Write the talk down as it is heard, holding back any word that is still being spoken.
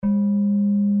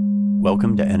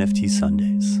Welcome to NFT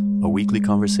Sundays, a weekly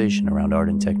conversation around art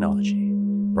and technology,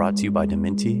 brought to you by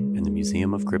Dementi and the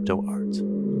Museum of Crypto Art.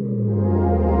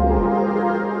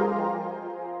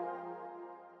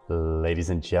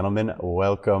 Ladies and gentlemen,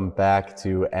 welcome back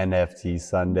to NFT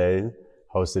Sunday,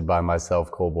 hosted by myself,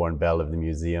 Colborn of the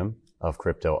Museum of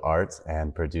Crypto Art,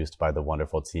 and produced by the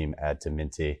wonderful team at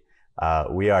Dementi.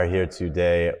 We are here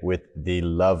today with the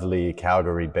lovely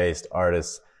Calgary-based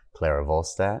artist, Klara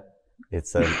Vollstaedt.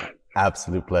 It's an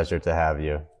absolute pleasure to have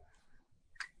you.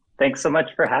 Thanks so much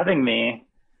for having me.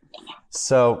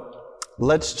 So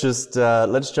let's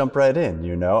jump right in.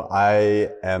 You know,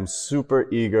 I am super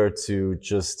eager to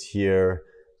just hear,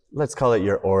 let's call it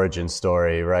your origin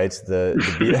story, right?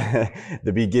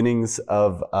 The beginnings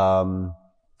of,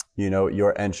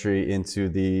 your entry into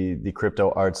the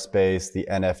crypto art space, the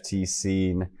NFT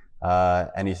scene,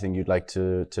 anything you'd like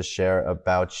to share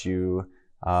about you.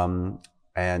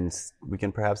 And we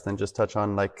can perhaps then just touch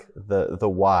on like the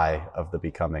why of the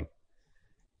becoming.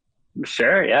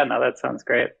 Sure. Yeah, no, that sounds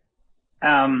great.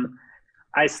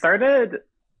 I started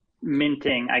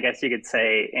minting, I guess you could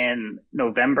say, in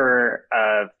November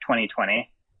of 2020.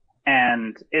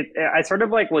 And I sort of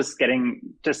like was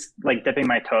dipping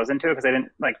my toes into it because I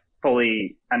didn't like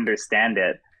fully understand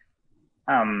it.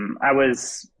 I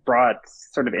was brought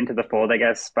sort of into the fold, I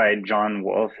guess, by John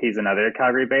Wolf. He's another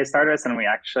Calgary-based artist, and we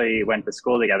actually went to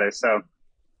school together. So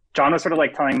John was sort of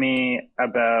like telling me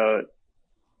about,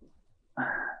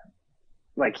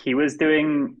 like, he was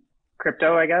doing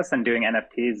crypto, I guess, and doing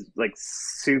NFTs like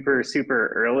super,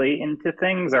 super early into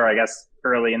things, or I guess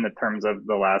early in the terms of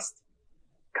the last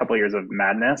couple of years of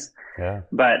madness. Yeah.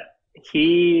 But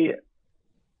he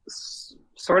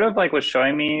sort of like was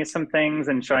showing me some things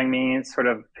and showing me sort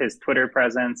of his Twitter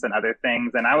presence and other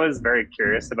things. And I was very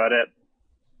curious about it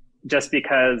just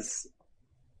because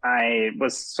I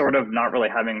was sort of not really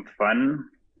having fun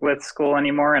with school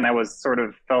anymore. And I was sort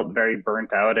of felt very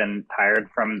burnt out and tired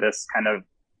from this kind of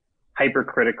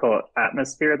hypercritical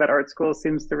atmosphere that art school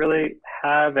seems to really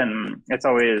have. And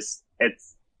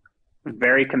it's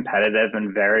very competitive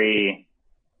and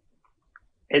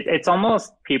it's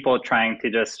almost people trying to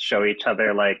just show each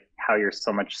other like how you're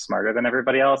so much smarter than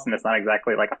everybody else. And it's not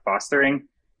exactly like a fostering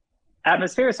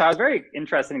atmosphere. So I was very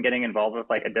interested in getting involved with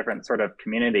like a different sort of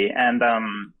community. And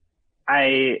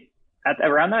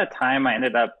around that time, I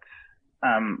ended up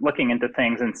looking into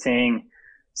things and seeing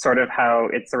sort of how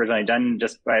it's originally done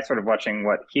just by sort of watching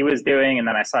what he was doing. And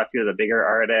then I saw a few of the bigger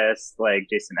artists like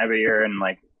Jason Evier and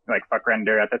like Fuck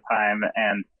Render at the time,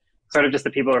 and sort of just the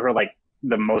people who are like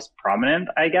the most prominent,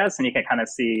 I guess, and you can kind of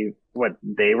see what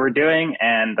they were doing.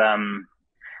 And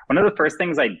one of the first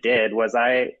things I did was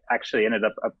I actually ended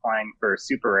up applying for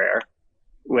Super Rare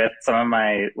with some of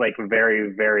my like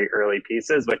very, very early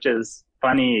pieces, which is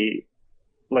funny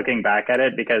looking back at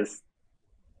it because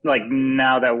like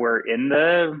now that we're in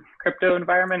the crypto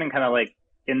environment and kind of like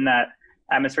in that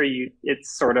atmosphere,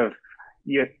 it's sort of,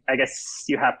 I guess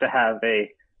you have to have a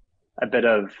bit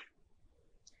of,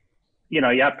 you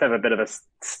have to have a bit of a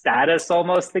status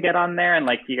almost to get on there. And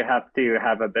like, you have to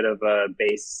have a bit of a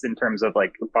base in terms of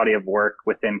like body of work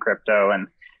within crypto, and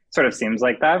sort of seems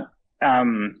like that.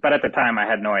 But at the time I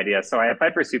had no idea. So I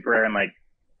applied for Super Rare in like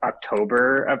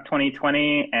October of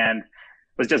 2020 and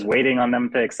was just waiting on them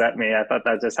to accept me. I thought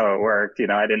that's just how it worked.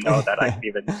 I didn't know that I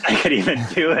could even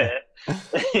do it.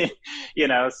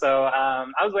 So I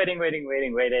was waiting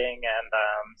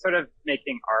and sort of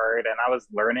making art, and I was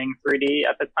learning 3D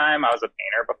at the time. I was a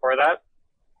painter before that.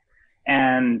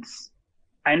 And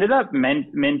I ended up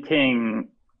minting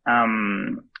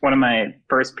one of my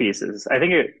first pieces. I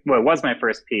think it was my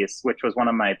first piece, which was one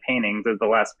of my paintings. It was the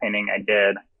last painting I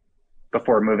did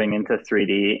before moving into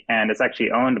 3D, and it's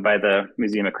actually owned by the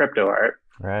Museum of Crypto Art.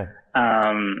 Right.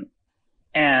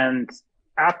 And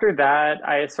after that,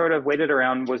 I sort of waited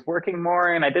around, was working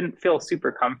more, and I didn't feel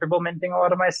super comfortable minting a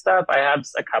lot of my stuff. I had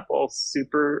a couple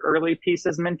super early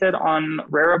pieces minted on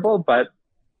Rarible, but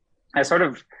I sort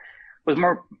of was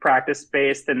more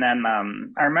practice-based. And then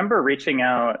I remember reaching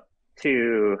out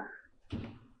to...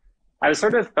 I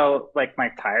sort of felt like my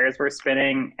tires were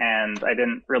spinning and I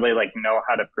didn't really like know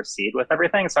how to proceed with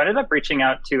everything. So I ended up reaching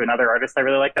out to another artist I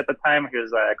really liked at the time, who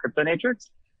was Cryptonatrix,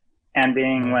 and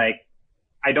being like,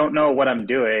 I don't know what I'm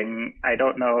doing. I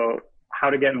don't know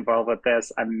how to get involved with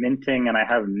this. I'm minting and I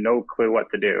have no clue what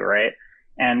to do, right?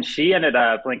 And she ended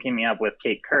up linking me up with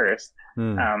Kate Kirst,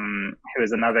 who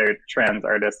is another trans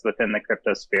artist within the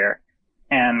crypto sphere.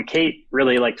 And Kate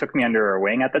really like took me under her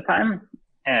wing at the time.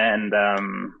 And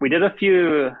we ended up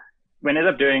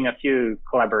doing a few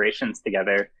collaborations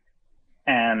together,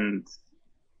 and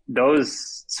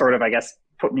those sort of, I guess,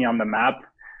 put me on the map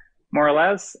more or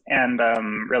less, and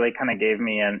really kind of gave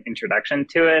me an introduction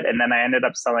to it. And then I ended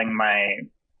up selling my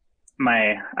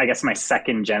I guess my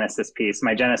second Genesis piece,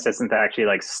 my Genesis into actually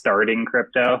like starting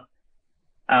crypto,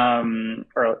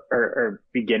 or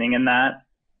beginning in that,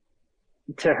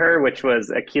 to her, which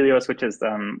was Achilleos, which is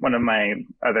one of my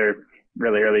other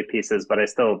really early pieces, but I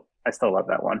still love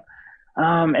that one.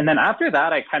 And then after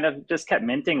that, I kind of just kept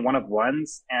minting one of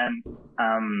ones and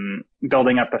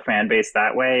building up a fan base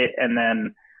that way. And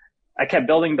then I kept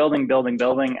building.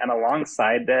 And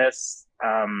alongside this,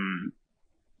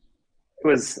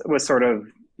 was sort of,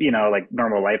 like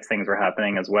normal life things were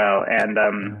happening as well. And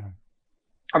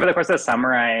over the course of the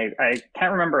summer, I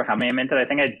can't remember how many I minted. I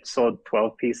think I sold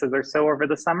 12 pieces or so over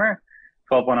the summer,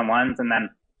 12 one-on-ones. And then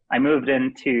I moved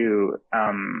into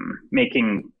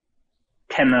making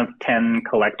 10 of 10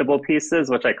 collectible pieces,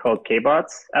 which I called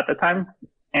K-bots at the time.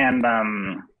 And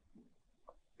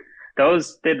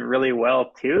those did really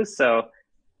well too. So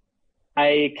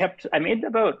I made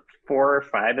about 4 or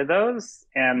 5 of those,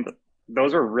 and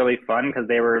those were really fun because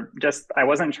they were just, I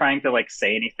wasn't trying to like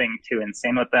say anything too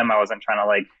insane with them. I wasn't trying to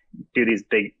like do these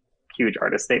big, huge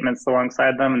artist statements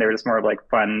alongside them. They were just more of like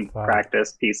fun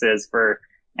practice pieces for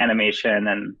animation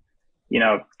and,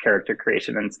 character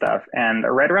creation and stuff. And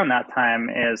right around that time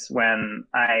is when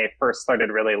I first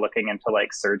started really looking into like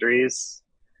surgeries.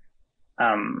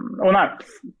 Well, not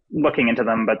looking into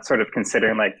them, but sort of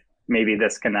considering like maybe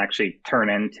this can actually turn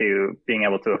into being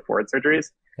able to afford surgeries.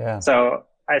 Yeah. So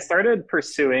I started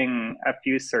pursuing a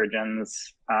few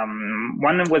surgeons.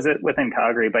 One was within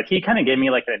Calgary, but he kind of gave me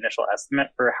like an initial estimate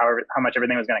for how much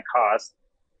everything was going to cost.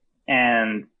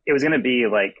 And it was going to be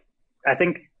like, I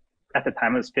think at the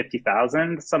time it was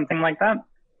 50,000, something like that.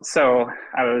 So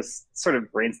I was sort of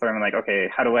brainstorming like, okay,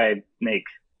 how do I make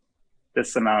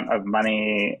this amount of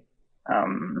money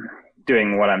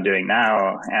doing what I'm doing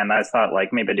now? And I thought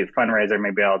like, maybe I do fundraiser,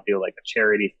 maybe I'll do like a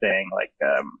charity thing, like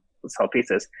sell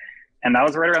pieces. And that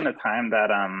was right around the time that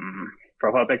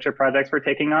profile picture projects were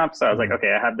taking off. So I was like,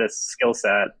 okay, I have this skill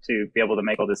set to be able to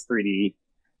make all this 3D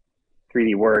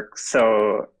work.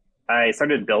 So I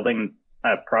started building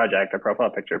a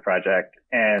profile picture project,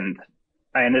 and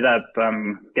I ended up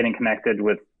getting connected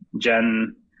with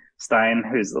Jen Stein,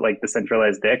 who's like the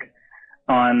centralized dick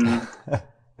on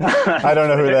I don't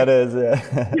know who that is.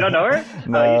 Yeah. You don't know her?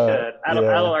 No, you should.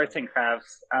 Adult Arts and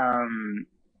Crafts.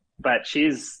 But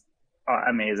she's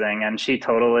amazing, and she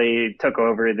totally took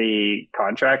over the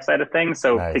contract side of things.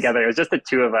 So Nice. Together, it was just the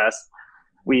two of us.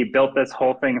 We built this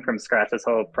whole thing from scratch, this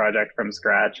whole project from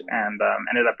scratch, and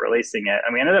ended up releasing it.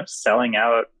 And we ended up selling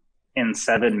out in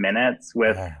 7 minutes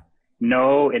with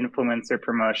no influencer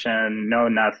promotion, no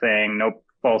nothing, no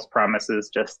false promises,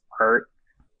 just art.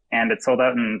 And it sold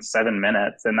out in 7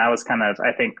 minutes. And that was kind of,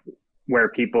 I think, where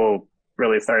people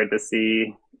really started to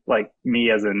see like me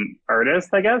as an artist,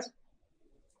 I guess,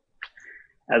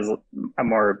 as a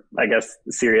more, I guess,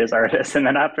 serious artist. And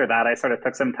then after that, I sort of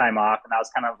took some time off, and I was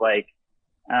kind of like,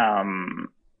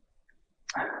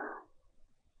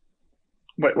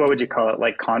 what would you call it?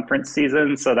 Like conference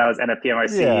season. So that was NFT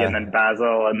NYC and then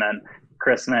Basel and then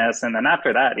Christmas. And then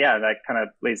after that, that kind of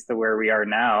leads to where we are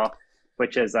now,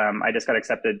 which is, I just got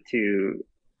accepted to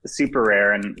Super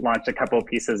Rare and launched a couple of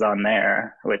pieces on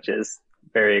there, which is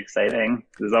very exciting.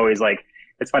 There's always like,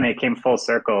 it's funny, it came full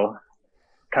circle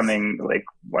coming, like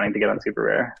wanting to get on Super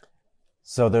Rare.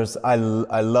 So I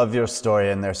love your story,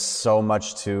 and there's so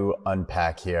much to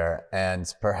unpack here. And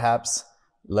perhaps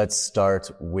let's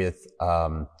start with,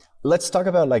 let's talk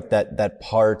about like that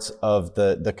part of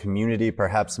the community,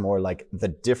 perhaps more like the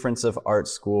difference of art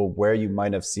school, where you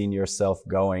might have seen yourself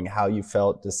going, how you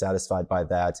felt dissatisfied by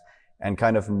that, and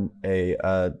kind of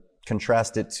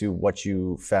contrast it to what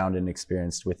you found and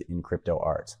experienced within crypto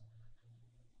art.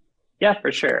 Yeah,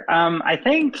 for sure. I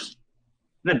think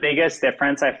the biggest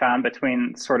difference I found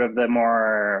between sort of the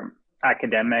more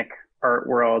academic art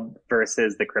world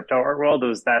versus the crypto art world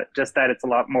was that it's a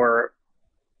lot more,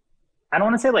 I don't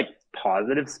want to say like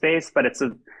positive space, but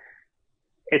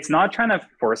it's not trying to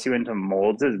force you into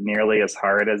molds as nearly as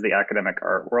hard as the academic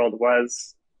art world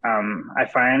was. I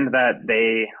find that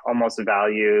they almost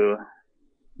value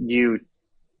you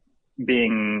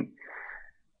being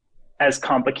as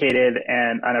complicated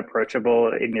and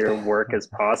unapproachable in your work as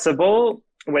possible,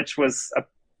 which was a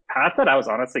path that I was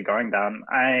honestly going down.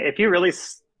 If you really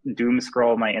doom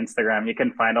scroll my Instagram, you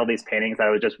can find all these paintings that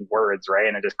was just words, right?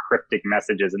 And just cryptic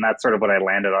messages. And that's sort of what I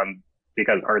landed on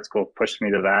because art school pushed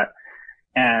me to that.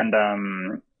 And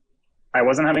I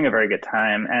wasn't having a very good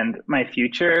time. And my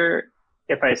future,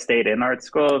 if I stayed in art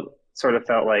school, sort of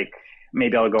felt like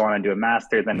maybe I'll go on and do a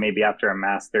master's, then maybe after a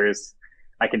master's,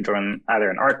 I could join either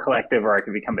an art collective or I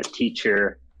could become a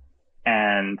teacher.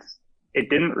 And it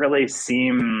didn't really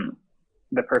seem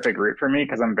the perfect route for me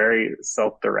because I'm very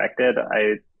self-directed.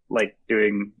 I like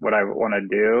doing what I want to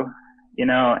do,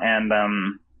 and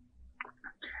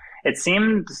it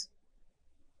seemed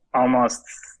almost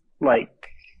like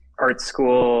art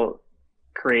school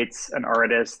creates an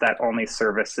artist that only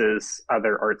services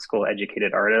other art school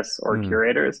educated artists or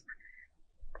curators.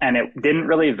 And it didn't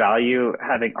really value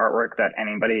having artwork that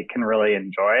anybody can really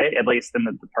enjoy, at least in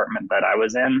the department that I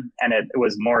was in. And it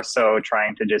was more so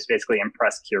trying to just basically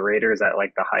impress curators at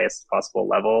like the highest possible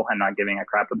level and not giving a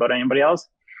crap about anybody else.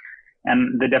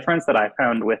 And the difference that I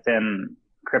found within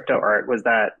crypto art was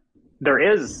that there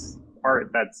is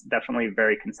art that's definitely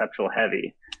very conceptual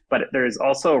heavy, but there's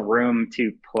also room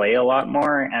to play a lot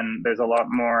more. And there's a lot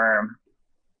more,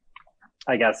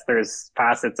 I guess there's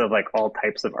facets of like all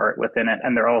types of art within it,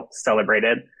 and they're all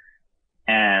celebrated.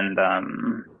 And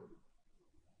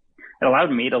it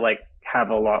allowed me to like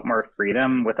have a lot more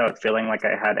freedom without feeling like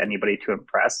I had anybody to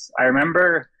impress. I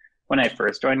remember when I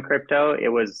first joined crypto, it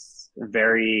was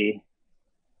very,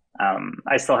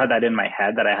 I still had that in my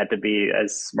head that I had to be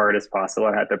as smart as possible.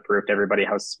 I had to prove to everybody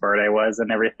how smart I was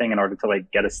and everything in order to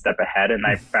like get a step ahead. And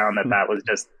I found that was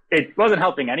just, it wasn't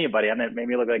helping anybody, and it made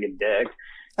me look like a dick.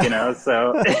 So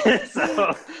so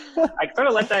I sort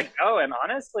of let that go. And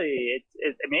honestly,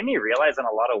 it made me realize in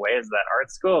a lot of ways that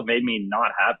art school made me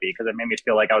not happy, because it made me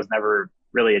feel like I was never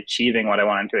really achieving what I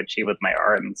wanted to achieve with my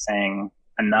art and saying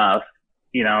enough,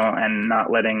 and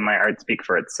not letting my art speak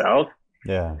for itself.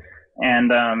 Yeah.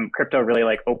 And crypto really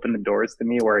like opened the doors to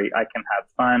me where I can have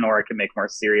fun, or I can make more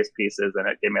serious pieces, and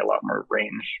it gave me a lot more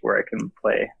range where I can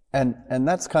play. And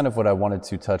that's kind of what I wanted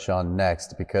to touch on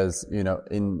next, because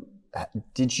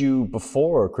did you,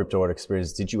 before crypto art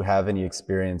experience, did you have any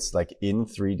experience like in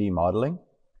 3D modeling?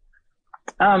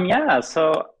 Yeah,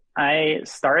 so I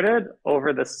started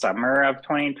over the summer of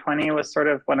 2020 was sort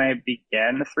of when I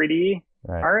began 3D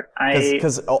art.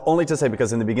 Because only to say,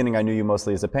 because in the beginning I knew you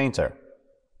mostly as a painter.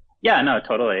 Yeah, no,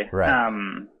 totally. Right.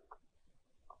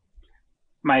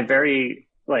 My very,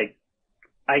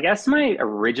 I guess my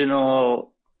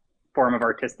original form of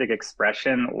artistic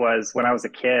expression was when I was a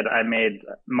kid. I made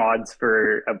mods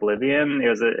for Oblivion. It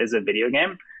was a video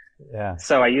game. Yeah.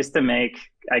 So I used to make,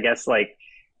 I guess,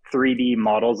 3D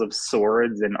models of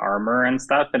swords and armor and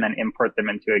stuff, and then import them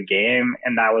into a game.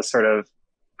 And that was sort of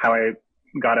how I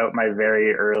got out my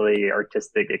very early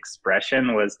artistic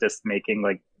expression, was just making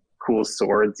cool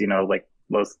swords, like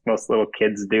most little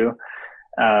kids do.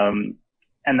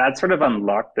 And that sort of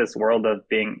unlocked this world of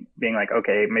being like,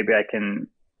 okay, maybe I can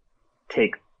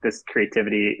take this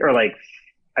creativity, or I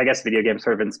guess video games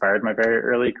sort of inspired my very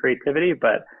early creativity.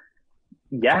 But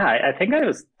yeah, I think I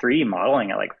was 3D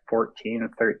modeling at 14,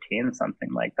 13,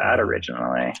 something like that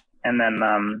originally. And then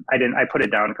I put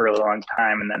it down for a long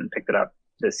time and then picked it up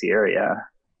this year. Yeah.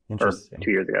 Interesting. Or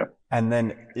 2 years ago. And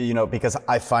then, because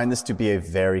I find this to be a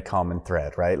very common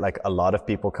thread, right? A lot of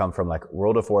people come from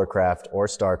World of Warcraft or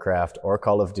StarCraft or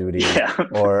Call of Duty,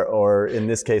 or in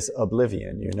this case,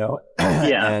 Oblivion,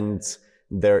 Yeah. And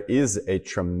there is a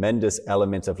tremendous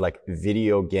element of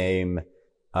video game,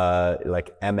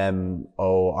 MMORPG,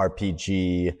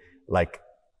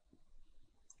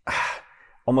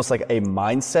 almost like a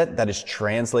mindset that is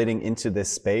translating into this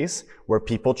space where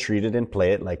people treat it and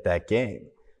play it like that game.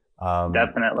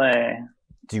 Definitely.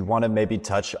 Do you want to maybe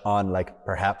touch on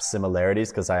perhaps similarities?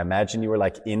 Because I imagine you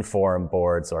were in forum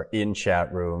boards or in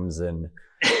chat rooms and.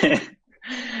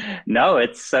 No,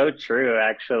 it's so true.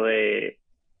 Actually,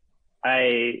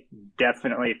 I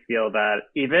definitely feel that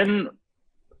even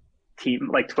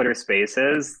Twitter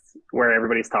Spaces where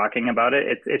everybody's talking about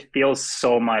it feels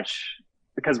so much,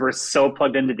 because we're so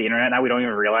plugged into the internet now. We don't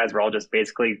even realize we're all just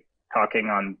basically talking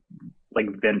on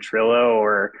Ventrilo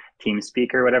or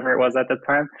TeamSpeak or whatever it was at the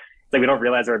time. We don't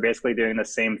realize we're basically doing the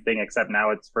same thing, except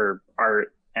now it's for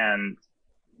art and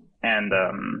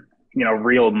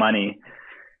real money.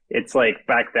 It's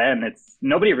back then,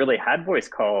 nobody really had voice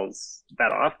calls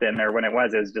that often, or when it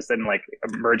was just in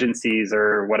emergencies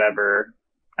or whatever.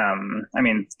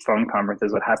 Phone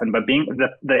conferences would happen, but being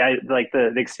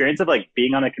the experience of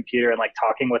being on a computer and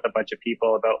talking with a bunch of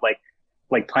people about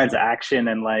plans of action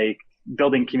and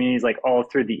building communities all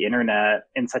through the internet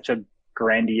in such a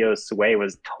grandiose way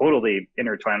was totally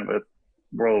intertwined with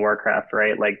World of Warcraft,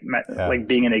 right?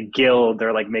 Being in a guild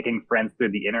or making friends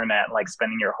through the internet,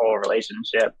 spending your whole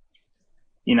relationship,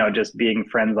 just being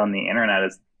friends on the internet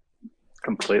is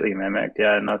completely mimicked.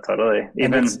 Yeah, no, totally.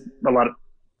 Even a lot of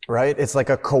Right? It's like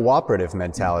a cooperative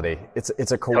mentality. It's a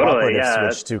Totally, cooperative yeah.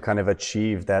 switch to kind of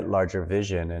achieve that larger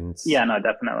vision. And Yeah, no,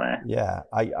 definitely. yeah,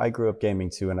 I grew up gaming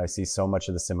too, and I see so much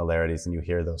of the similarities, and you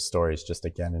hear those stories just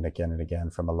again and again and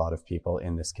again from a lot of people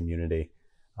in this community.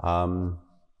 Um,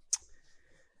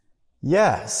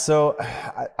 yeah, so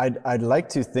I'd like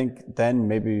to think then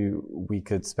maybe we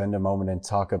could spend a moment and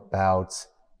talk about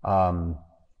um,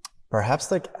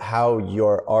 perhaps like how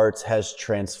your art has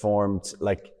transformed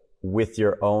like with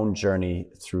your own journey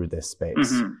through this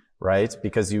space, Hmm. right?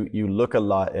 Because you look a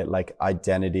lot at like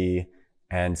identity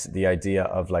and the idea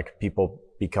of like people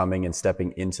becoming and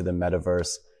stepping into the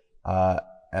metaverse. Uh,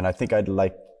 and I think I'd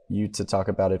like you to talk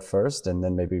about it first, and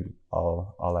then maybe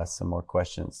I'll ask some more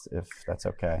questions if that's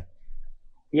okay.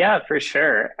 Yeah, for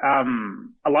sure.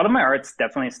 A lot of my arts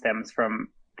definitely stems from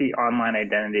the online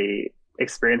identity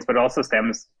experience, but also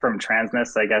stems from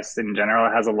transness, I guess, in general.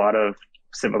 It has a lot of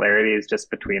similarities just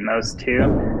between those two.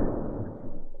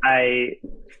 I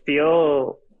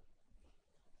feel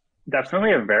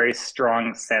definitely a very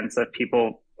strong sense of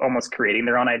people almost creating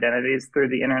their own identities through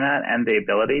the internet and the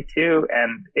ability to.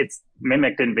 And it's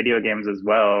mimicked in video games as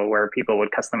well, where people would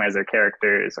customize their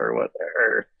characters or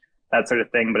that sort of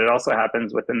thing. But it also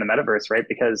happens within the metaverse, right?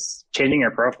 Because changing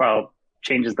your profile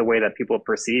changes the way that people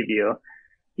perceive you,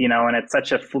 and it's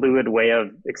such a fluid way of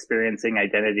experiencing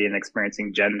identity and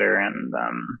experiencing gender. And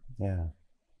Yeah.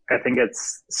 I think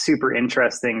it's super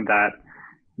interesting that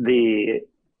the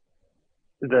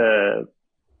the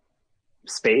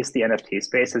space, the NFT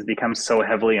space, has become so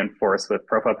heavily enforced with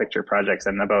profile picture projects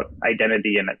and about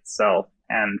identity in itself.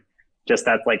 And just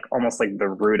that's like almost like the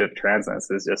root of transness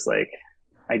is just like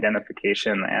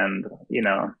identification and,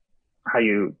 how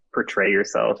you portray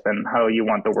yourself and how you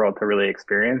want the world to really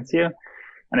experience you.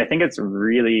 And I think it's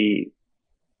really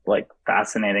like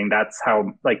fascinating. That's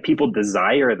how like people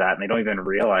desire that and they don't even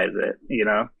realize it.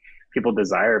 People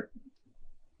desire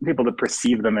people to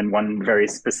perceive them in one very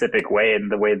specific way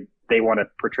and the way they want to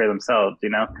portray themselves.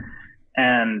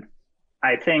 And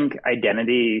I think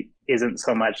identity isn't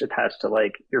so much attached to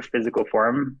like your physical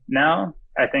form now.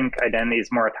 I think identity is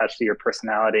more attached to your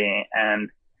personality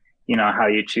and how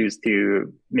you choose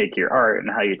to make your art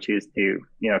and how you choose to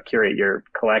curate your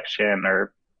collection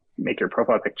or make your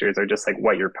profile pictures or just like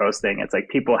what you're posting. It's like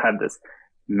people have this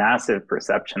massive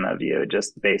perception of you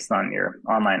just based on your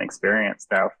online experience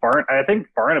now. I think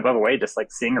far and above away, just like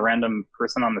seeing a random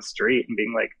person on the street and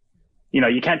being like,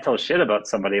 you can't tell shit about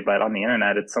somebody, but on the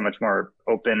internet, it's so much more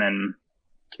open and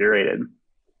curated.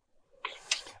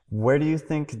 Where do you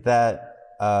think that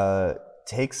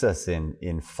takes us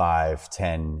in 5,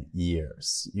 10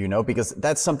 years? Because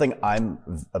that's something I'm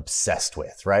obsessed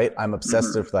with, right? I'm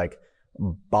obsessed with like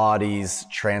bodies,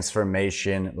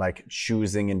 transformation, like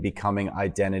choosing and becoming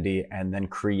identity, and then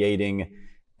creating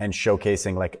and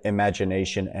showcasing like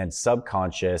imagination and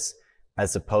subconscious,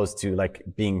 as opposed to like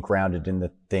being grounded in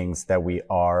the things that we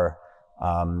are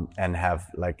and have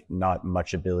like not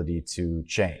much ability to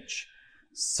change.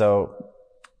 So,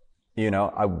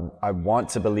 I want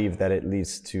to believe that it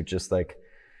leads to just like,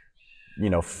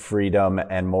 freedom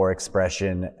and more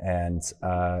expression and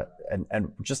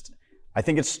just, I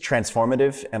think it's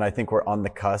transformative, and I think we're on the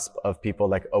cusp of people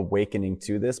like awakening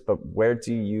to this. But where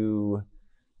do you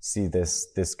see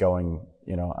this going,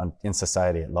 in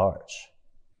society at large?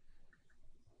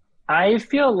 I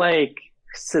feel like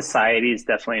society is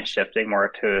definitely shifting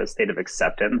more to a state of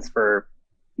acceptance for,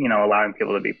 allowing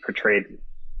people to be portrayed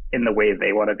in the way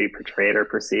they want to be portrayed or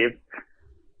perceived.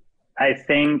 I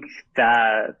think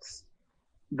that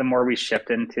the more we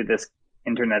shift into this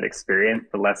internet experience,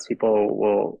 the less people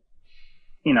will,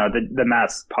 the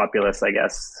mass populace, I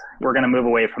guess, we're going to move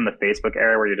away from the Facebook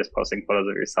era where you're just posting photos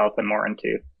of yourself and more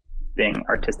into being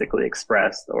artistically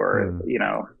expressed or,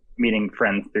 meeting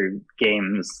friends through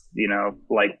games,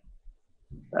 like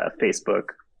Facebook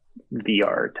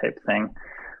VR type thing,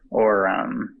 or,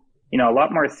 a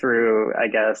lot more through, I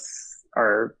guess,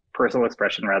 our personal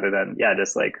expression rather than,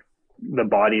 just like the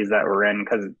bodies that we're in.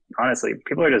 Because honestly,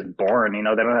 people are just born, they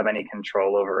don't have any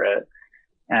control over it.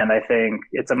 And I think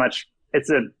it's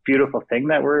a beautiful thing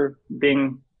that we're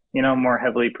being, more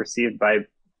heavily perceived by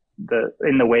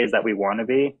in the ways that we want to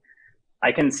be.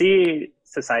 I can see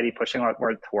society pushing a lot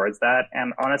more towards that.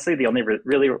 And honestly, the only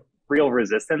really real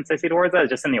resistance I see towards that is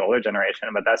just in the older generation.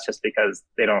 But that's just because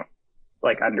they don't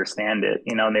like understand it,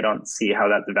 and they don't see how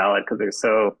that's valid because they're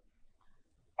so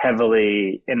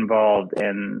heavily involved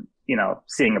in,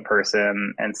 seeing a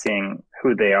person and seeing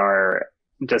who they are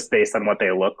just based on what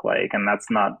they look like. And that's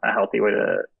not a healthy way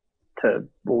to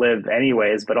live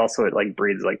anyways, but also it like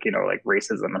breeds like, like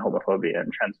racism and homophobia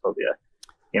and transphobia,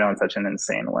 in such an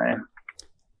insane way.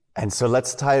 And so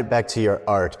let's tie it back to your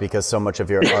art, because so much of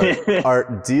your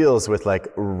art deals with like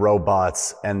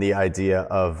robots and the idea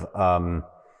of,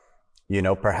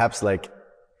 perhaps like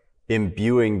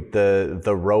imbuing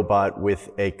the robot with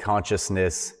a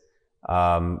consciousness,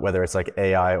 whether it's like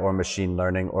AI or machine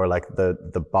learning, or like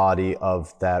the body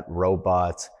of that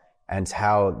robot, and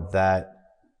how that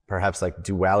perhaps like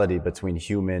duality between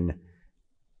human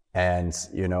and,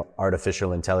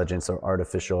 artificial intelligence or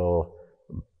artificial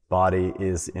body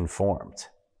is informed.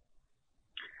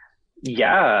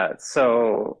 Yeah,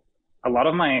 so a lot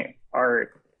of my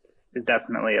art is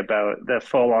definitely about the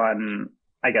full on,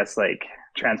 I guess, like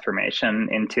transformation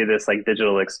into this like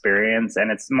digital experience.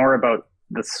 And it's more about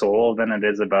the soul than it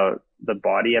is about the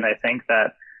body. And I think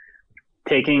that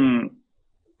taking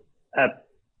a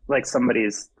like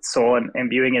somebody's soul and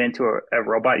imbuing it into a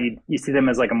robot, you see them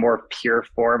as like a more pure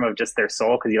form of just their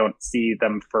soul, because you don't see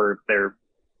them for their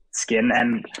skin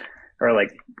and or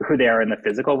like who they are in the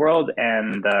physical world.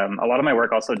 And a lot of my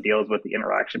work also deals with the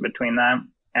interaction between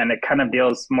them, and it kind of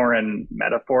deals more in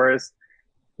metaphors.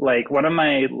 Like one of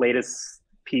my latest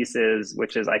pieces,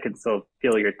 which is I Can Still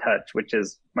Feel Your Touch, which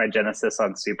is my genesis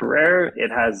on Super Rare.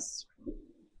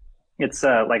 It's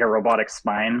like a robotic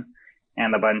spine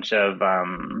and a bunch of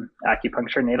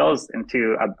acupuncture needles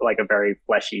into a very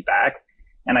fleshy back.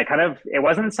 And it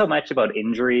wasn't so much about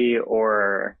injury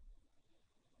or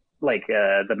like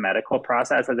the medical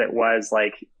process as it was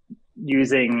like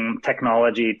using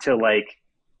technology to like,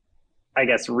 I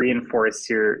guess, reinforce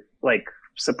your, like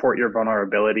support your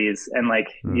vulnerabilities and like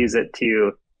use it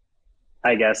to,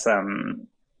 I guess,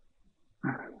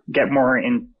 get more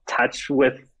in touch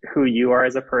with who you are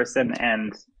as a person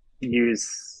and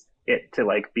use it to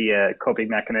like be a coping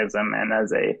mechanism and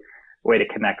as a way to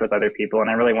connect with other people. And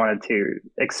I really wanted to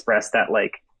express that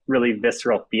like really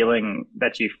visceral feeling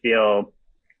that you feel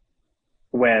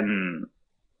when,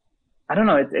 I don't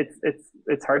know,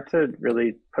 it's hard to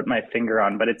really put my finger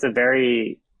on, but it's a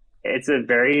very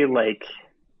like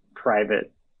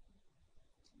private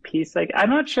piece. Like, I'm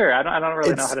not sure. I don't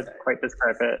really know how to quite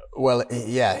describe it. Well,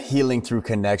 yeah, healing through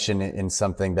connection in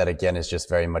something that again is just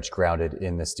very much grounded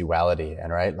in this duality.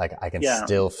 And right, like I can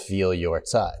still feel your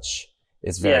touch.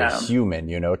 It's very human,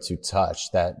 to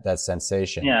touch that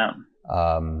sensation. Yeah.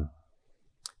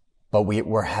 But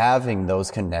we're having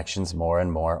those connections more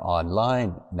and more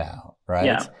online now, right?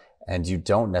 Yeah. And you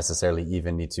don't necessarily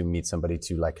even need to meet somebody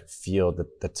to like feel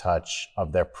the touch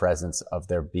of their presence, of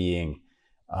their being.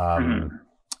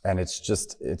 And it's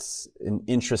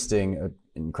an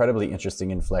incredibly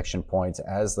interesting inflection point,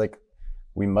 as like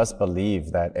we must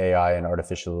believe that AI and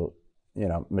artificial,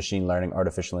 machine learning,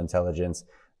 artificial intelligence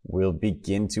will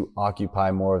begin to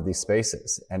occupy more of these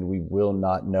spaces. And we will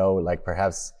not know, like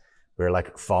perhaps we're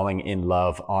like falling in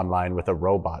love online with a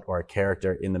robot or a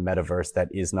character in the metaverse that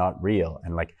is not real.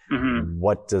 And like,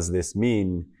 what does this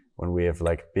mean when we have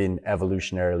like been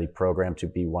evolutionarily programmed to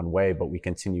be one way, but we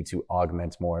continue to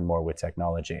augment more and more with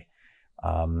technology?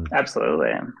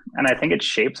 Absolutely. And I think it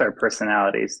shapes our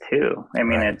personalities too. I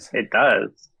mean, it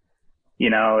does.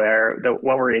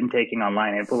 What we're intaking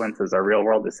online influences our real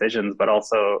world decisions, but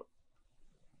also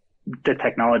the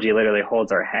technology literally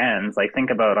holds our hands. Like think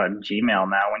about on Gmail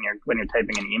now, when you're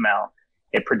typing an email,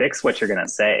 it predicts what you're going to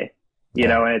say,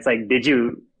 and it's like,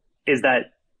 is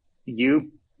that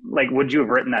you, like, would you have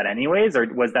written that anyways? Or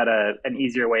was that an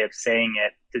easier way of saying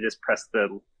it to just press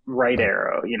the right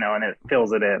arrow, and it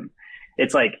fills it in?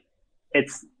 It's like,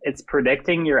 it's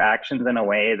predicting your actions in a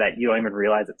way that you don't even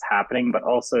realize it's happening, but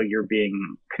also you're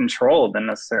being controlled in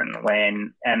a certain way.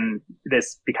 And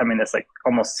this becoming this like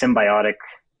almost symbiotic,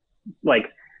 like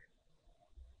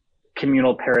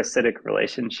communal parasitic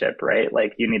relationship, right?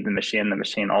 Like you need the machine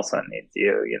also needs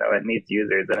you, it needs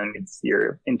users, and it needs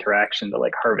your interaction to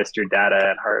like harvest your data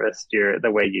and harvest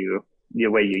the way you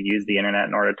use the internet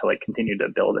in order to like continue to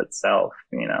build itself,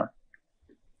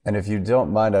 And if you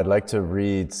don't mind, I'd like to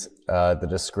read the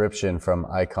description from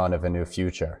Icon of a New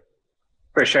Future.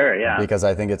 For sure, yeah. Because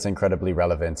I think it's incredibly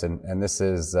relevant. And this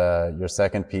is your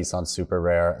second piece on Super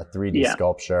Rare, a 3D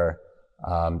sculpture.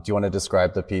 Do you want to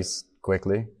describe the piece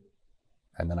quickly?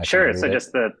 And then I sure. So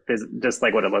just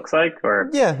like what it looks like, or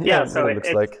so it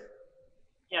looks like.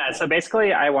 Yeah. So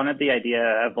basically, I wanted the idea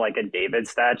of like a David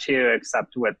statue,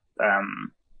 except with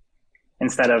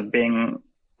instead of being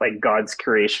like God's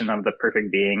creation of the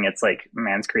perfect being, it's like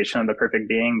man's creation of the perfect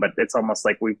being. But it's almost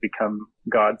like we've become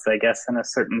gods, I guess, in a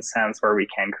certain sense, where we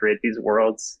can create these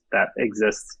worlds that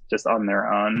exist just on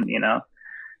their own,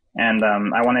 And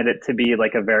I wanted it to be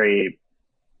like a very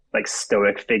like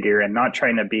stoic figure, and not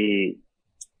trying to be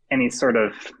any sort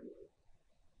of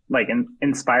like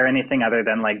inspire anything other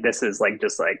than like this is like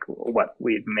just like what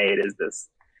we've made is this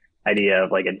idea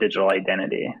of like a digital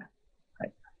identity,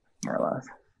 like more or less.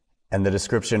 And the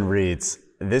description reads,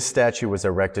 this statue was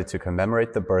erected to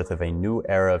commemorate the birth of a new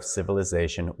era of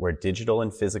civilization where digital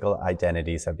and physical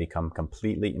identities have become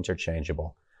completely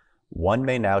interchangeable. One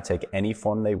may now take any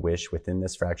form they wish within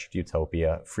this fractured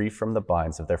utopia, free from the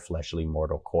binds of their fleshly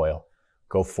mortal coil.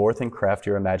 Go forth and craft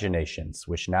your imaginations,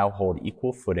 which now hold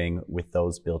equal footing with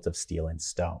those built of steel and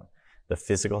stone. The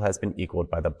physical has been equaled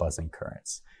by the buzzing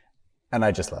currents. And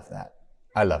I just love that.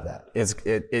 I love that.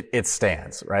 It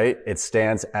stands, right? It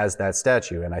stands as that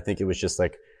statue. And I think it was just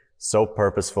like so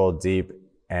purposeful, deep,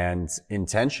 and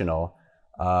intentional,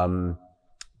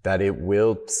 that it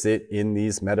will sit in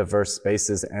these metaverse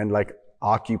spaces and like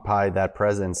occupy that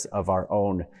presence of our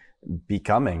own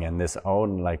becoming and this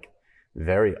own like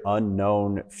very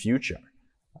unknown future.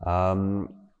 And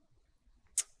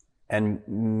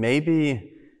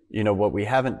maybe, you know, what we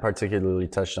haven't particularly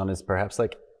touched on is perhaps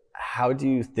like, how do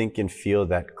you think and feel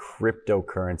that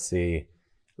cryptocurrency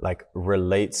like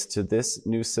relates to this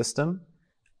new system?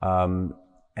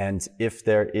 And if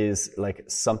there is like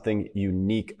something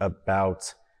unique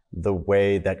about the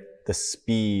way that the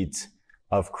speed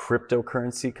of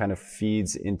cryptocurrency kind of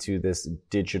feeds into this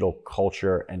digital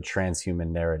culture and transhuman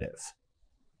narrative.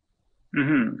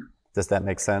 Mm-hmm. Does that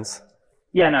make sense?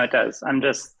 Yeah, no, it does. I'm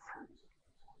just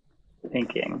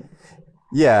thinking.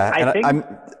 Yeah,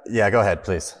 yeah, go ahead,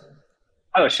 please.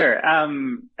 Oh, sure.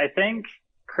 I think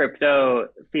crypto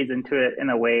feeds into it in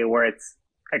a way where it's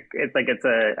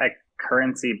a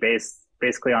currency based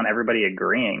basically on everybody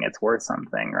agreeing it's worth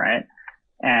something, right?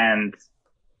 And,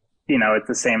 you know, it's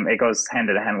the same, it goes hand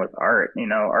in hand with art. You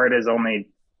know, art is only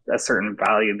a certain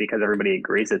value because everybody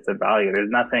agrees it's a value.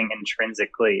 There's nothing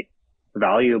intrinsically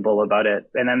valuable about it.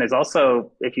 And then there's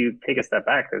also, if you take a step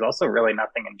back, there's also really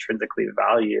nothing intrinsically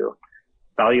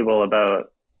valuable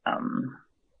about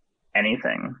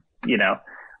anything, you know.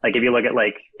 Like if you look at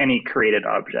like any created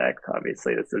object,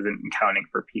 obviously this isn't accounting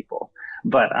for people,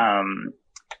 but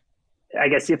I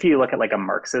guess if you look at like a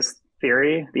Marxist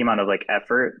theory, the amount of like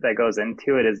effort that goes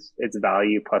into it is its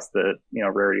value plus the, you know,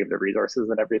 rarity of the resources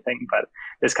and everything. But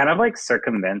this kind of like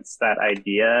circumvents that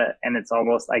idea, and it's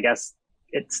almost, I guess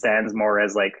it stands more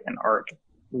as like an art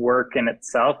work in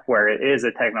itself, where it is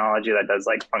a technology that does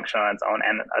like function on its own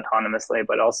and autonomously,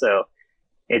 but also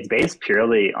it's based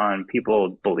purely on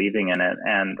people believing in it.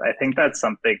 And I think that's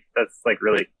something that's like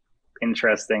really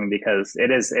interesting because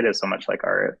it is so much like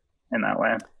art in that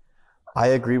way. I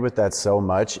agree with that so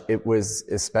much. It was,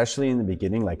 especially in the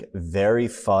beginning, like very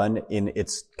fun in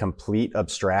its complete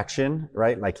abstraction,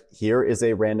 right? Like here is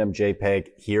a random JPEG,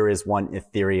 here is one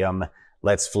Ethereum,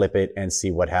 let's flip it and see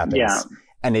what happens. Yeah.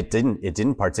 And it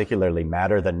didn't particularly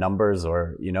matter the numbers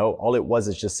or, you know, all it was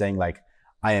is just saying like,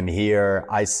 I am here,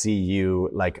 I see you,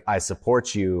 like I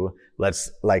support you, let's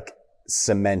like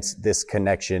cement this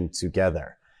connection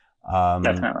together.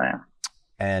 Definitely.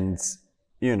 And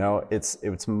you know,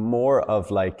 it's more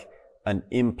of like an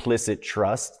implicit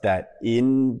trust that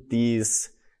in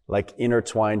these like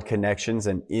intertwined connections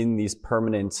and in these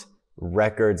permanent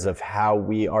records of how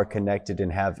we are connected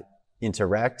and have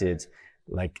interacted,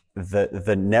 like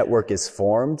the network is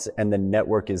formed and the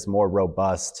network is more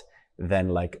robust than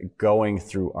like going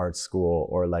through art school,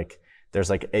 or like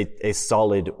there's like a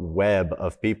solid web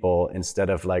of people instead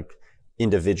of like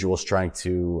individuals trying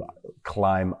to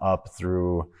climb up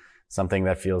through something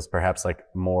that feels perhaps like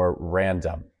more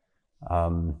random.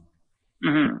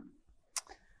 Mm-hmm.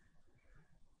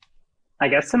 I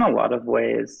guess in a lot of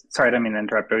ways, sorry, I didn't mean to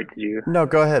interrupt. Did you? No,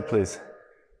 go ahead, please.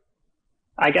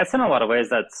 I guess in a lot of ways,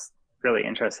 that's really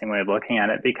interesting way of looking at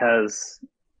it because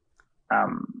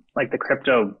like the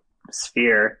crypto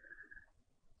sphere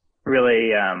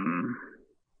really,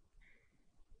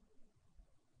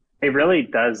 it really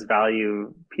does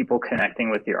value people connecting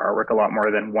with your artwork a lot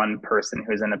more than one person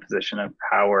who's in a position of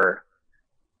power,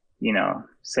 you know,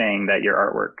 saying that your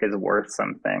artwork is worth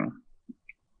something.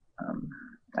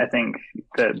 I think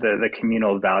the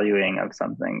communal valuing of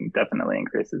something definitely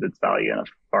increases its value in a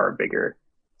far bigger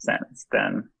sense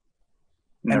than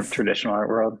in the traditional art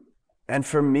world. And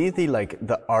for me,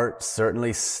 the art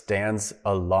certainly stands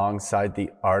alongside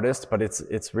the artist, but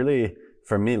it's really,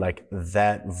 for me, like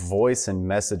that voice and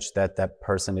message that that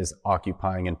person is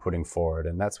occupying and putting forward.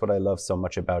 And that's what I love so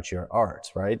much about your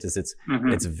art, right? Is it's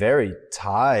very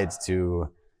tied to,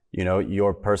 you know,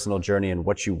 your personal journey and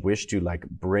what you wish to like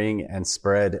bring and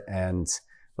spread and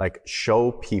like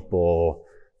show people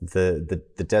the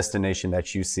destination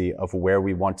that you see of where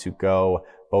we want to go,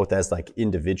 both as like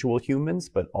individual humans,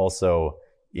 but also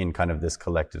in kind of this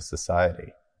collective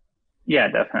society. Yeah,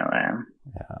 definitely.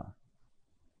 Yeah.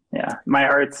 Yeah, my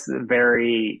art's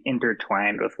very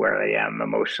intertwined with where I am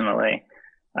emotionally.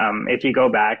 If you go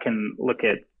back and look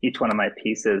at each one of my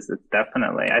pieces, it's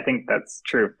definitely, I think that's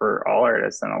true for all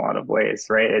artists in a lot of ways,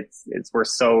 right? It's, we're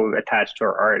so attached to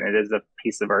our art, and it is a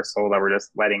piece of our soul that we're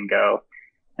just letting go.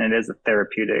 And it is a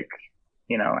therapeutic,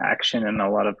 action in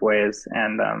a lot of ways.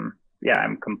 And, yeah,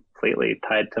 I'm completely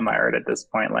tied to my art at this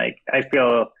point. Like, I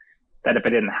feel that if I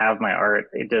didn't have my art,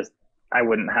 I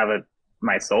wouldn't have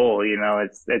my soul,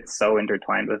 it's so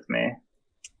intertwined with me.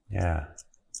 Yeah.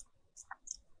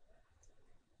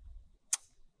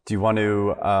 Do you want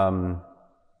to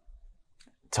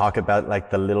talk about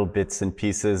like the little bits and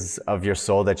pieces of your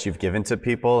soul that you've given to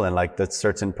people, and like the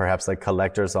certain perhaps like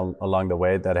collectors along the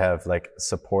way that have like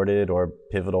supported or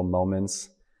pivotal moments?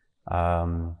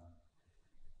 Are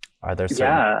there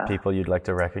certain people you'd like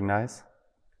to recognize?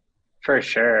 For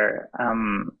sure.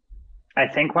 I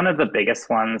think one of the biggest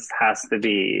ones has to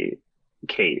be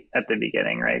Kate at the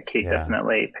beginning, right? Kate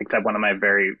definitely picked up one of my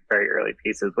very, very early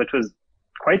pieces, which was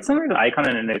quite similar to Icon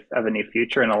of a New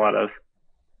Future in a lot of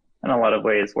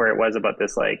ways, where it was about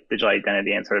this like digital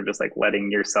identity and sort of just like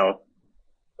letting yourself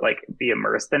like be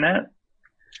immersed in it.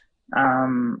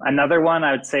 Another one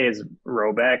I would say is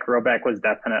Robeck. Robeck was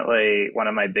definitely one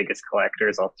of my biggest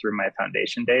collectors all through my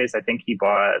foundation days. I think he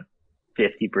bought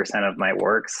 50% of my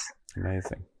works.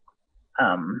 Amazing.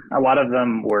 A lot of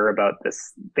them were about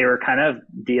this. They were kind of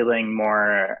dealing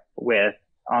more with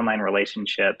online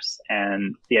relationships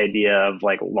and the idea of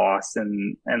like loss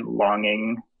and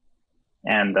longing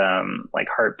and like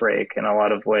heartbreak in a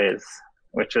lot of ways,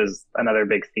 which is another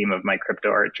big theme of my crypto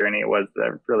art journey. Was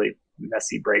the really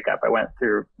messy breakup I went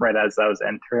through right as I was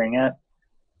entering it.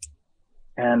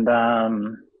 And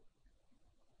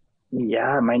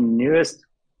yeah, my newest,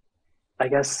 I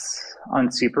guess,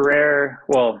 on Super Rare,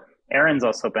 well, Erin's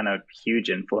also been a huge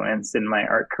influence in my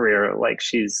art career. Like,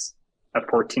 she's a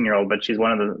 14-year-old, but she's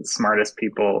one of the smartest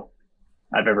people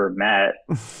I've ever met,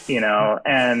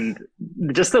 and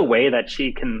just the way that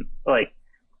she can, like,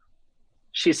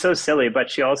 she's so silly,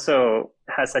 but she also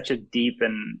has such a deep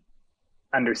and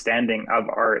understanding of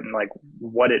art and like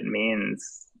what it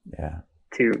means.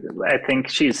 I think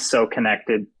she's so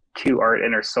connected to art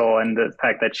in her soul, and the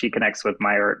fact that she connects with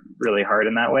my art really hard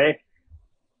in that way,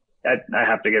 I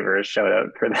have to give her a shout out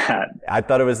for that. I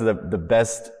thought it was the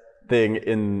best thing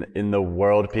in the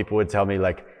world. People would tell me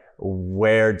like,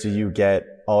 where do you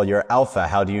get all your alpha?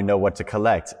 How do you know what to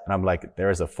collect? And I'm like,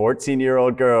 there is a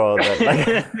 14-year-old girl that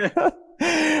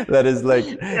like, that is like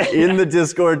in the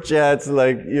Discord chats,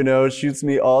 like, shoots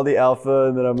me all the alpha.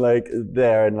 And then I'm like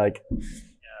there, and like,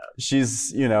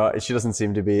 she's, she doesn't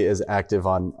seem to be as active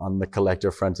on the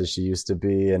collector front as she used to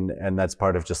be. And that's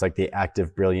part of just like the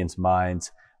active, brilliant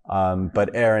mind.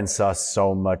 But Erin saw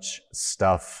so much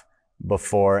stuff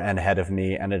before and ahead of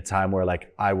me, and at a time where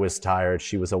like I was tired,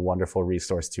 she was a wonderful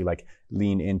resource to like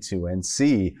lean into and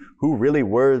see who really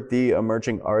were the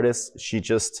emerging artists. She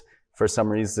just, for some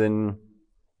reason,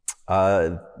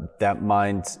 that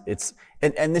mind,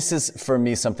 and this is for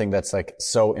me something that's like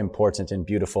so important and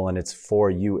beautiful, and it's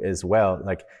for you as well.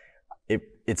 Like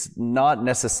it's not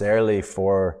necessarily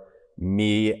for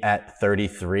me at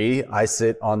 33. I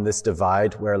sit on this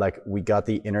divide where like we got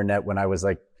the internet when I was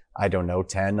like, I don't know,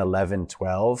 10, 11,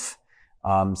 12.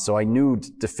 So I knew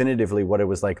definitively what it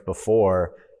was like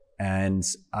before. And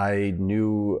I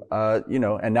knew,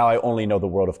 and now I only know the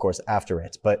world, of course, after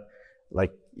it. But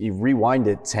like you rewind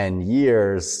it 10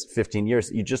 years, 15 years,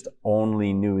 you just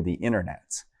only knew the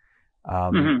internet.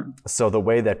 So the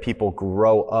way that people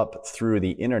grow up through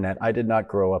the internet, I did not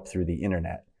grow up through the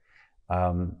internet.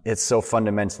 It's so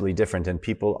fundamentally different, and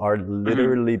people are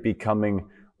literally becoming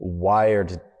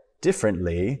wired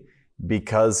differently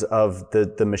because of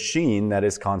the machine that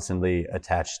is constantly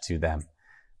attached to them.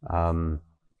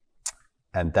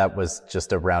 And that was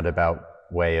just a roundabout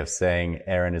way of saying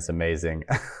Erin is amazing.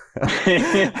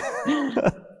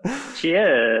 She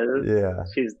is. Yeah.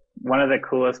 She's one of the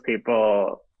coolest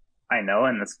people I know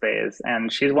in the space.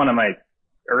 And she's one of my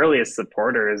earliest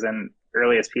supporters and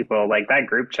earliest people, like that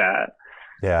group chat.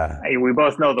 Yeah. We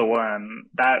both know the one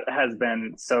that has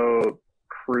been so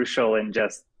crucial in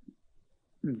just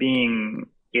being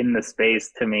in the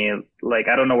space to me. Like,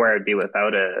 I don't know where I'd be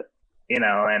without it,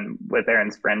 and with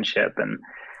Erin's friendship. And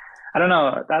I don't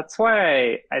know, that's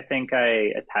why I think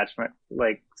I attached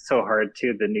like so hard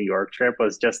to the New York trip,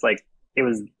 was just like, it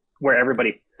was where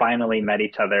everybody finally met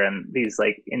each other, and these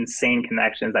like insane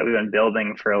connections that we've been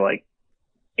building for like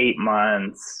 8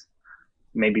 months,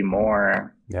 maybe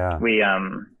more. Yeah. We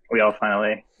all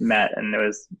finally met, and it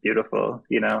was beautiful,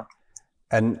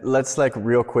 And let's like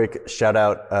real quick shout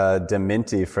out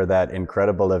Deminti for that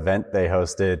incredible event they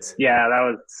hosted. Yeah,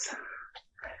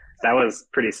 that was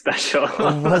pretty special.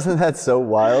 Wasn't that so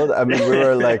wild? I mean, we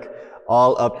were like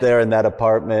all up there in that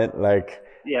apartment. Like,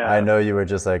 yeah. I know you were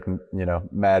just like, you know,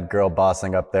 mad girl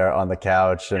bossing up there on the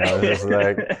couch. And I was just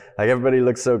like everybody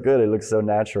looks so good. It looks so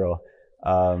natural.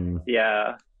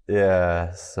 Yeah.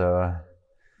 Yeah. So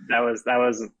that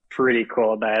was pretty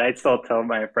cool night. I still tell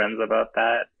my friends about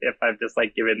that if I've just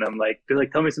like given them like, they're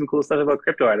like, tell me some cool stuff about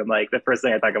crypto art. I'm like, the first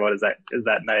thing I talk about is that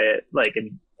night, like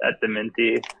at the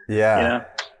Minty. Yeah. You know?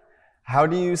 How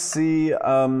do you see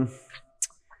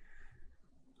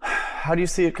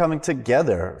it coming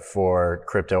together for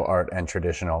crypto art and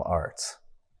traditional arts?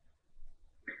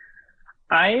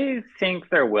 I think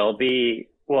there will be,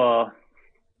 well,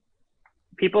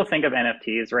 people think of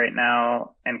NFTs right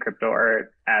now and crypto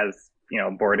art as, you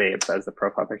know, Bored Apes as the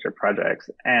profile picture projects.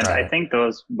 And right. I think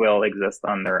those will exist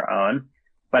on their own.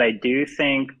 But I do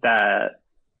think that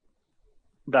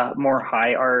the more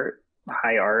high art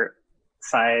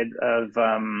side of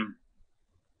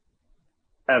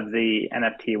the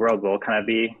NFT world will kind of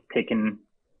be taken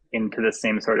into the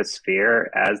same sort of sphere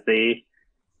as the,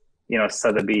 you know,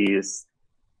 Sotheby's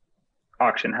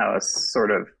auction house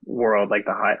sort of world, like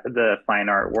the fine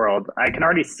art world. I can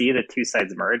already see the two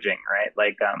sides merging, right?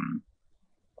 Like,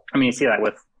 I mean, you see that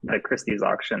with the Christie's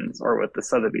auctions or with the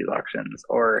Sotheby's auctions,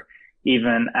 or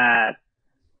even at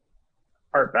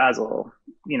Art Basel,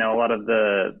 you know,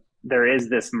 there is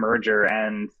this merger,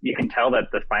 and you can tell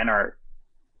that the fine art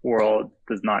world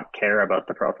does not care about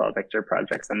the profile picture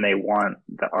projects, and they want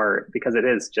the art because it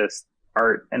is just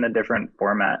art in a different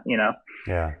format, you know?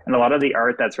 Yeah. And a lot of the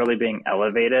art that's really being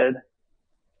elevated,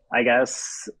 I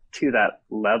guess, to that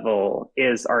level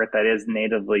is art that is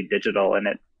natively digital, and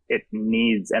it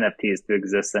needs NFTs to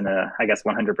exist in a, I guess,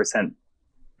 100%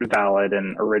 valid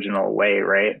and original way,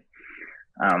 right?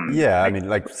 I mean,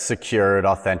 like secured,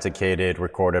 authenticated,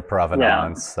 recorded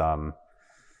provenance. Yeah.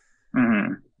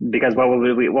 Because what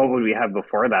would we have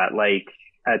before that? Like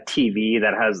a TV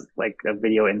that has like a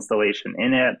video installation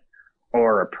in it,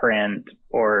 or a print,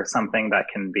 or something that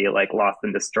can be like lost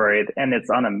and destroyed, and it's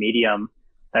on a medium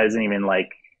that isn't even like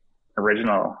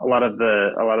original. A lot of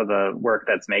the work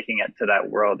that's making it to that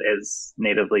world is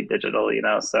natively digital, you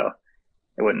know, so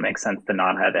it wouldn't make sense to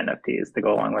not have NFTs to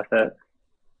go along with it.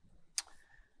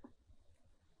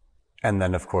 And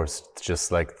then, of course,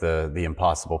 just like the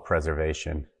impossible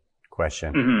preservation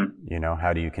question, you know,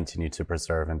 how do you continue to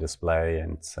preserve and display?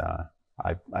 And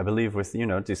I believe with, you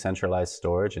know, decentralized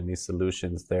storage and these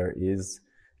solutions, there is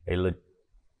a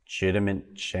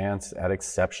legitimate chance at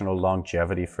exceptional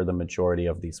longevity for the majority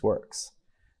of these works,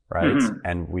 right?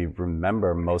 And we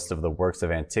remember most of the works of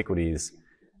antiquities,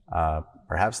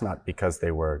 perhaps not because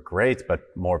they were great, but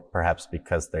more perhaps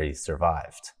because they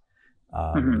survived.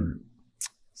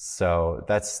 So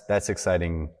that's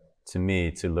exciting to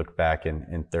me to look back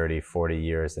in 30, 40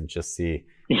 years and just see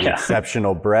the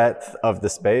exceptional breadth of the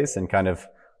space, and kind of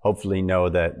hopefully know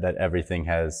that everything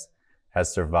has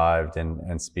survived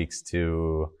and speaks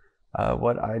to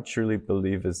what I truly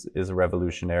believe is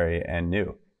revolutionary and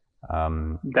new.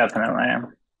 Definitely.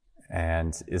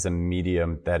 And is a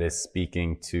medium that is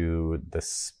speaking to the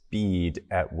speed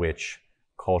at which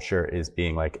culture is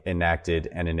being like enacted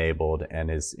and enabled,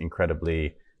 and is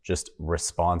incredibly just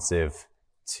responsive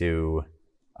to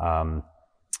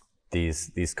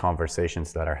these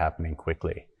conversations that are happening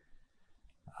quickly.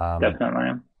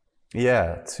 Definitely.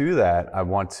 Yeah, to that, I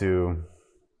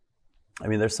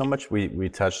mean, there's so much we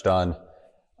touched on.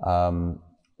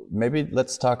 Maybe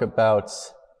let's talk about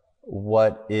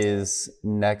what is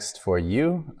next for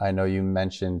you. I know you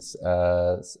mentioned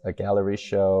a gallery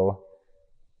show.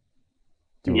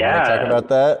 Do you want to talk about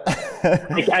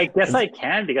that? I guess I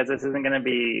can, because this isn't going to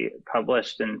be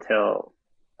published until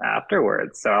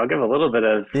afterwards. So I'll give a little bit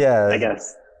of, I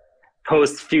guess,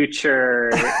 post-future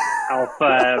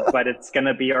alpha, but it's going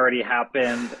to be already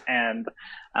happened. And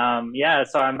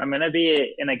so I'm going to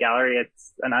be in a gallery.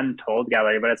 It's an untold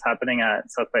gallery, but it's happening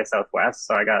at South by Southwest.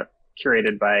 So I got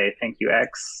curated by Thank You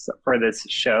X for this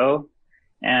show,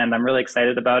 and I'm really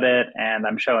excited about it. And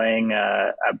I'm showing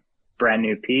a brand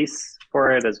new piece for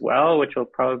it as well, which will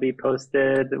probably be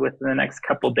posted within the next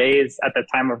couple days at the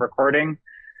time of recording.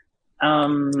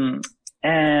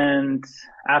 And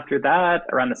after that,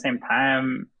 around the same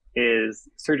time, is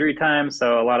surgery time.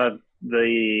 So a lot of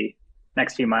the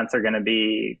next few months are going to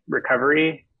be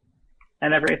recovery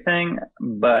and everything.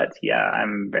 But yeah,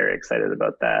 I'm very excited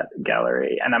about that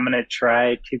gallery, and I'm going to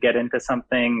try to get into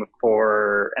something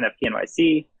for NFT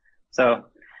NYC. So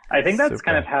I think that's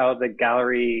kind of how the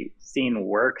gallery scene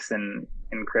works in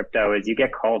in crypto is you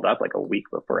get called up like a week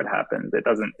before it happens. It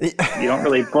doesn't, you don't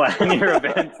really plan your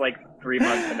events like 3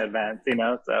 months in advance, you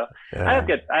know? So Yeah. I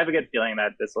have a good feeling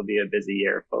that this will be a busy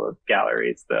year full of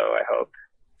galleries, though, I hope.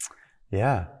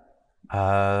 Yeah.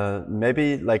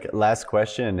 Maybe like last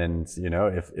question, and you know,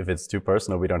 if it's too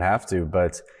personal, we don't have to,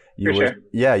 but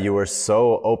you were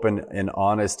so open and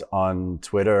honest on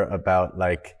Twitter about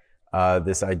like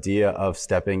this idea of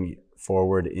stepping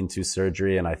forward into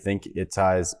surgery, and I think it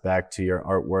ties back to your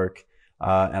artwork.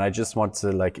 And I just want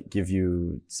to like give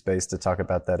you space to talk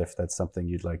about that if that's something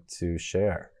you'd like to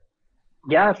share.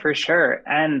 Yeah, for sure.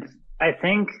 And I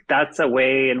think that's a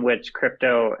way in which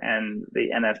crypto and the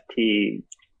NFT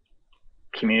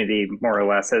community more or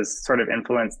less has sort of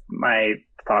influenced my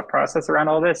thought process around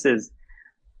all this. Is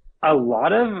a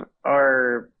lot of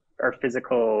our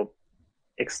physical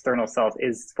external self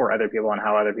is for other people and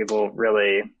how other people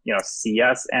really, you know, see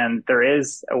us. And there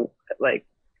is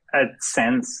a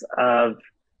sense of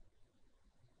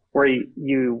where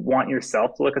you want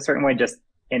yourself to look a certain way just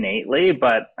innately.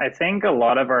 But I think a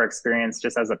lot of our experience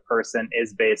just as a person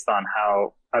is based on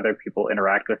how other people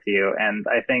interact with you. And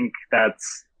I think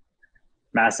that's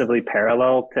massively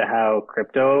parallel to how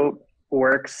crypto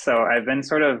works. So I've been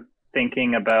sort of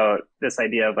thinking about this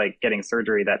idea of like getting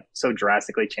surgery that so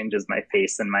drastically changes my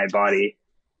face and my body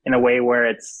in a way where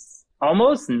it's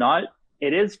almost not,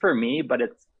 it is for me, but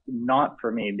it's not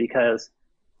for me, because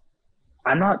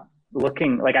I'm not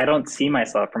looking like, I don't see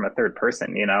myself from a third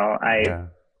person, you know. I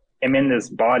am in this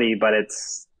body, but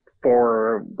it's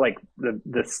for like the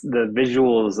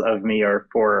visuals of me or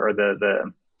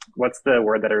the what's the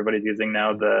word that everybody's using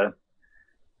now?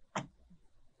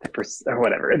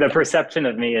 Whatever. The perception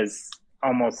of me is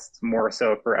almost more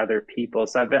so for other people.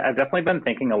 So I've definitely been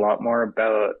thinking a lot more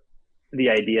about the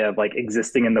idea of like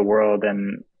existing in the world,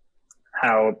 and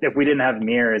how if we didn't have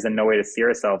mirrors and no way to see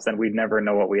ourselves, then we'd never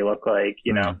know what we look like,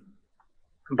 you know.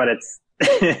 But it's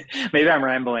maybe I'm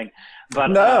rambling, but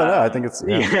no, I think it's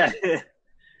yeah.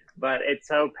 But it's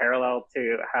so parallel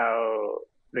to how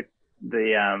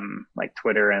the like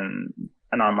Twitter and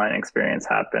an online experience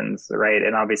happens, right?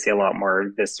 And obviously a lot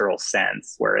more visceral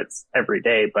sense where it's every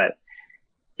day. But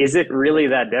is it really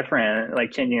that different?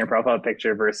 Like changing your profile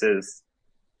picture versus,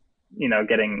 you know,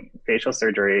 getting facial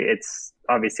surgery? It's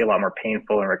obviously a lot more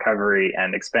painful in recovery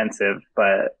and expensive,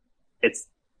 but it's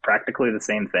practically the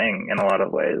same thing in a lot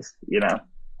of ways, you know?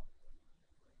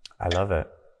 I love it.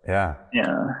 Yeah.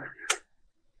 Yeah.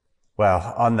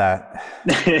 Well, on that,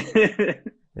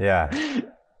 yeah,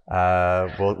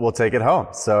 we'll take it home.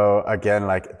 So again,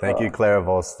 like, thank you, Klara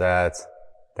Vollstaedt.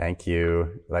 Thank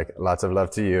you. Like, lots of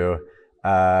love to you.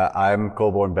 I'm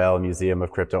Colborn Bell, Museum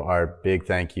of Crypto Art. Big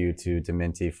thank you to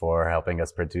Deminti for helping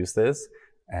us produce this,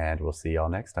 and we'll see y'all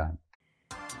next time.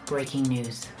 Breaking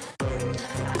news.